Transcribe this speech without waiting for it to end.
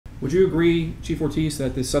Would you agree, Chief Ortiz,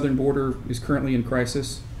 that the southern border is currently in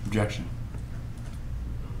crisis? Objection.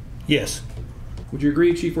 Yes. Would you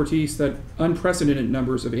agree, Chief Ortiz, that unprecedented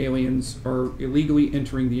numbers of aliens are illegally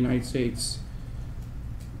entering the United States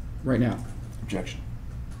right now? Objection.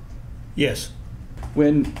 Yes.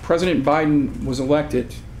 When President Biden was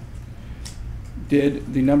elected,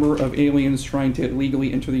 did the number of aliens trying to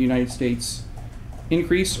illegally enter the United States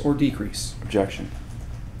increase or decrease? Objection.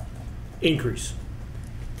 Increase.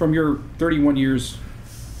 From your 31 years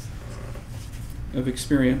of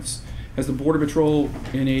experience, has the Border Patrol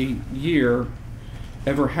in a year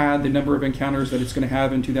ever had the number of encounters that it's going to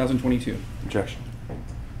have in 2022? Objection.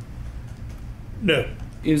 No.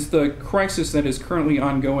 Is the crisis that is currently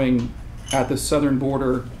ongoing at the southern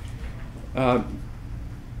border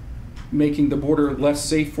making the border less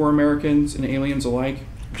safe for Americans and aliens alike?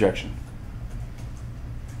 Objection.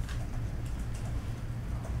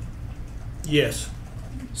 Yes.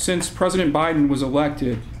 Since President Biden was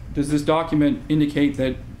elected, does this document indicate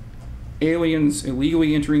that aliens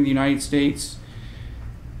illegally entering the United States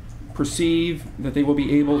perceive that they will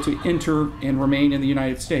be able to enter and remain in the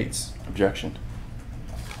United States? Objection.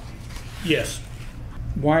 Yes.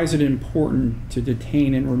 Why is it important to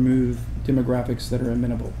detain and remove demographics that are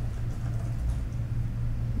amenable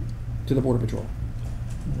to the Border Patrol?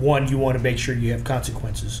 One, you want to make sure you have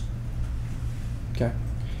consequences. Okay.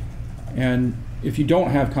 And if you don't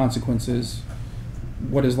have consequences,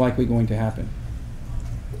 what is likely going to happen?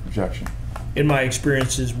 Objection. In my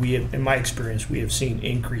experience, we have seen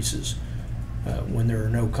increases when there are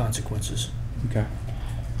no consequences. Okay.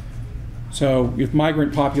 So if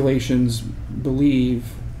migrant populations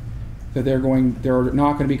believe that there are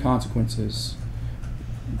not going to be consequences,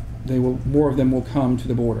 more of them will come to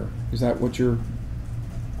the border. Is that what you're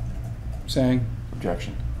saying?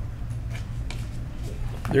 Objection.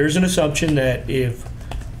 There's an assumption that if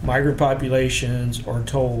migrant populations are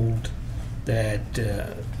told that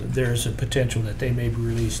there's a potential that they may be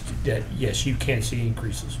released, that yes, you can see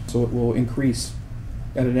increases. So it will increase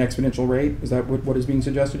at an exponential rate? Is that what is being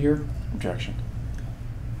suggested here? Objection.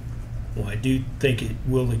 Well, I do think it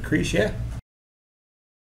will increase, yeah.